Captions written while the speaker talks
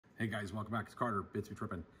Hey guys, welcome back. It's Carter,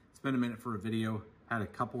 BitsBeTrippin. It's been a minute for a video. Had a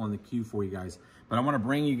couple in the queue for you guys, but I want to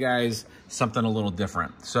bring you guys something a little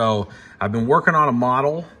different. So I've been working on a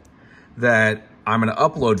model that I'm going to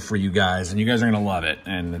upload for you guys, and you guys are going to love it.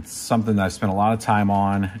 And it's something that I've spent a lot of time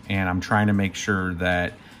on, and I'm trying to make sure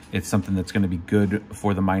that it's something that's going to be good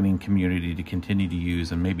for the mining community to continue to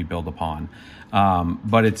use and maybe build upon.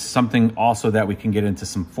 But it's something also that we can get into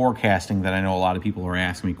some forecasting that I know a lot of people are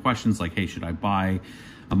asking me questions like, hey, should I buy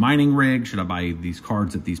a mining rig? Should I buy these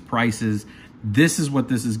cards at these prices? This is what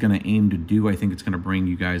this is going to aim to do. I think it's going to bring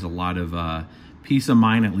you guys a lot of peace of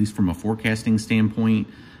mind, at least from a forecasting standpoint.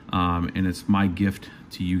 And it's my gift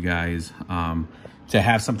to you guys to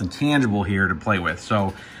have something tangible here to play with.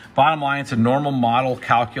 So bottom line, it's a normal model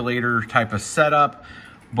calculator type of setup,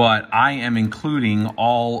 but I am including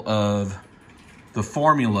all of the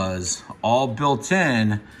formulas all built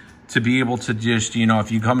in to be able to just, you know,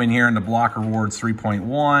 if you come in here and the block rewards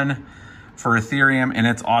 3.1 for Ethereum, and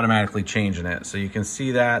it's automatically changing it. So you can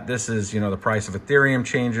see that this is, you know, the price of Ethereum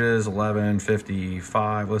changes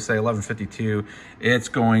 11.55, let's say 11.52. It's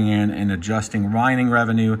going in and adjusting mining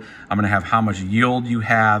revenue. I'm going to have how much yield you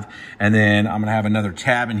have, and then I'm going to have another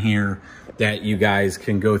tab in here that you guys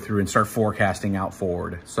can go through and start forecasting out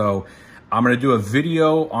forward. So I'm going to do a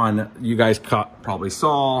video on, you guys probably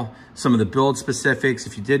saw some of the build specifics.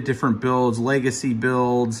 If you did different builds, legacy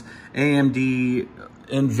builds, AMD,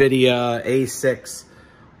 NVIDIA, A6,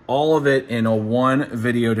 all of it in a one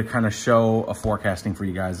video to kind of show a forecasting for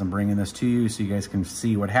you guys. I'm bringing this to you so you guys can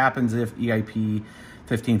see what happens if EIP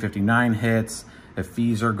 1559 hits, if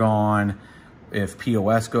fees are gone, if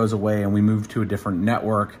POS goes away and we move to a different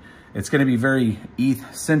network. It's going to be very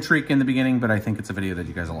ETH-centric in the beginning, but I think it's a video that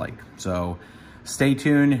you guys will like. So stay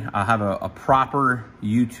tuned. I'll have a proper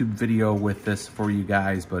YouTube video with this for you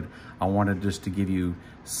guys, but I wanted just to give you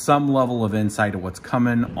some level of insight of what's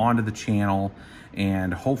coming onto the channel,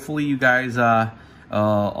 and hopefully you guys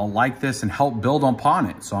like this and help build upon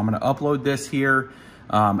it. So I'm going to upload this here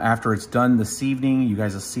after it's done this evening. You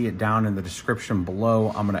guys will see it down in the description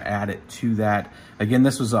below. I'm going to add it to that. Again,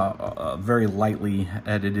 this was a very lightly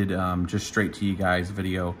edited, just straight to you guys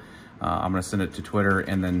video. I'm going to send it to Twitter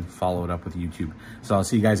and then follow it up with YouTube. So I'll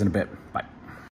see you guys in a bit. Bye.